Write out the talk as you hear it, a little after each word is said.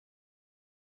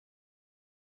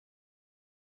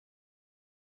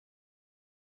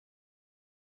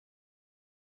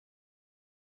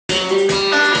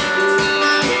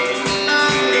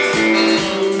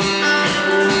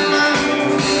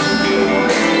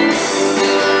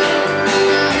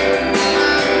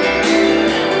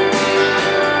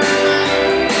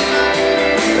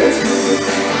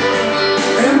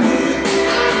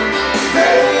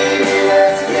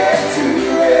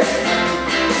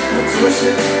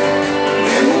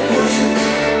push it.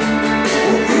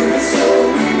 We'll groove it so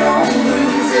we don't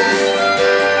lose it.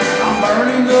 I'm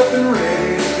burning up and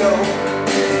ready to go.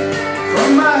 From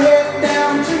my head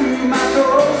down to my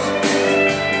toes.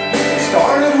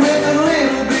 Started with a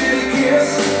little bitty kiss.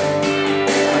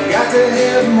 I've got to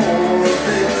have more of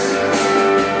this.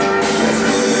 Let's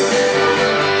move it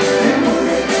and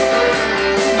move it.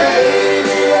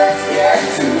 Baby, let's get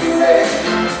to it.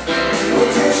 We'll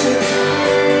push it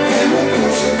and we'll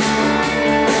push it.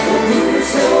 We'll move it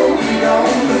so we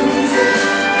don't lose it.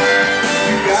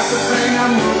 You got the thing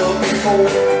I'm looking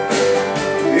for.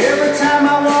 Every time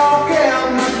I walk out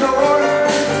my door,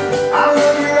 I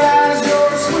love your eyes,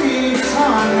 you're sweet as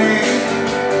honey.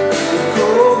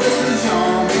 Oh, this is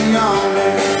yummy, yummy.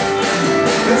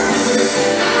 Let's move it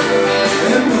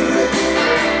and move it.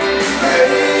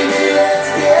 Baby, let's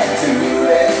get to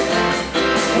it.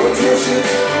 We'll push it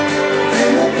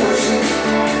and we'll push it.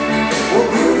 We'll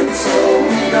groove it so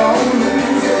we don't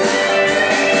lose it.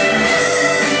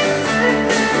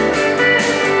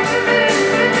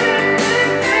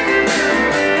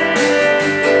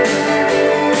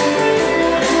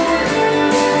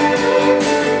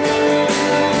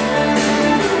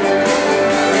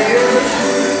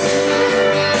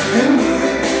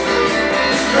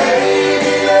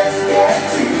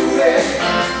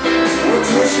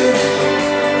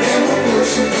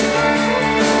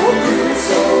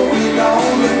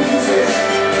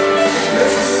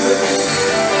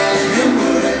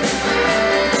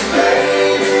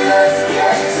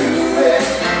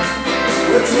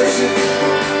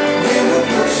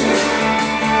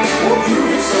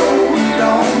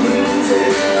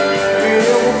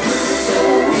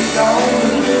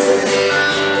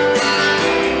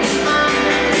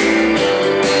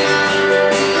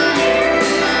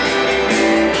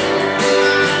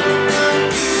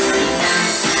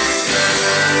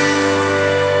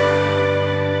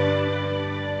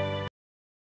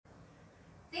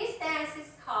 This dance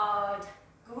is called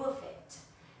Groove It.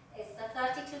 It's a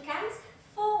 32 counts,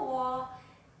 4-wall,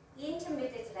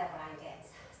 intermediate level line dance,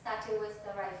 starting with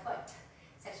the right foot.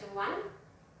 Section 1,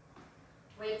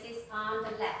 weight is on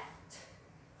the left.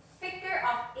 Figure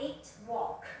of 8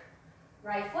 walk.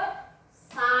 Right foot,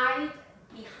 side,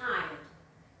 behind.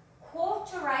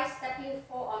 Quarter right, stepping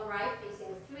 4 on right,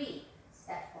 facing 3.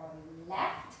 Step 4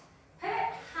 left.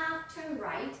 Pivot, half turn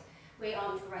right, weight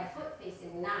onto right foot,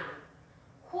 facing 9.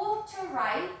 Quarter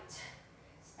right,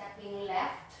 stepping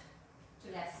left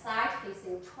to left side,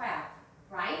 facing 12.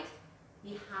 Right,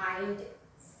 behind,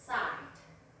 side.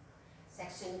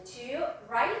 Section 2,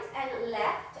 right and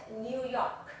left, New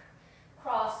York.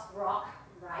 Cross rock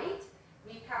right,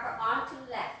 recover onto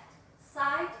left.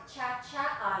 Side,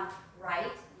 cha-cha on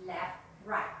right, left,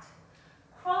 right.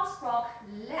 Cross rock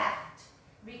left,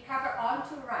 recover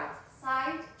onto right.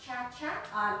 Side, cha-cha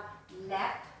on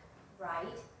left,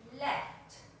 right,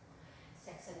 left.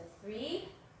 Section 3,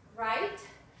 right,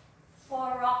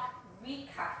 4 rock,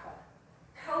 recover.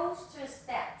 Coaster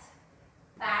steps,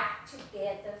 back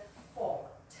together, forward.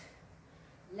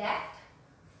 Left,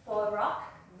 4 rock,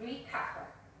 recover.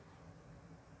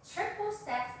 Triple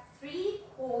steps,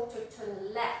 3/4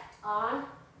 turn left on,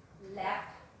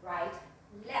 left, right,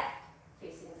 left,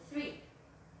 facing 3.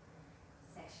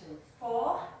 Section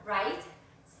 4, right,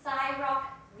 side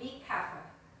rock, recover.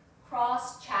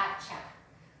 Cross, cha-cha.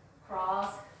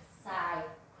 Cross, side,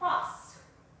 cross.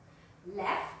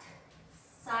 Left,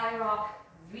 side rock,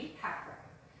 recover.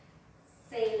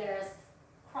 Sailor's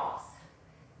cross.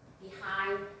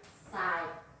 Behind, side,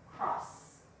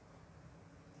 cross.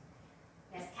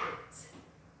 Let's count.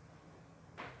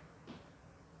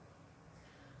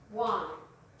 1,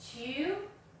 2,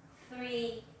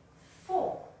 3,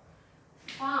 4,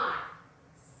 5,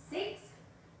 6,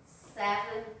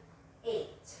 7, 8.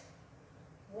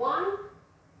 1,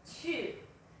 2,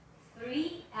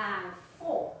 3, and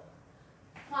 4.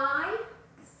 5,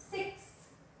 6,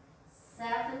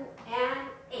 7, and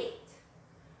 8.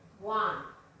 1,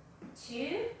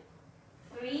 2,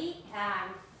 3,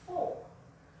 and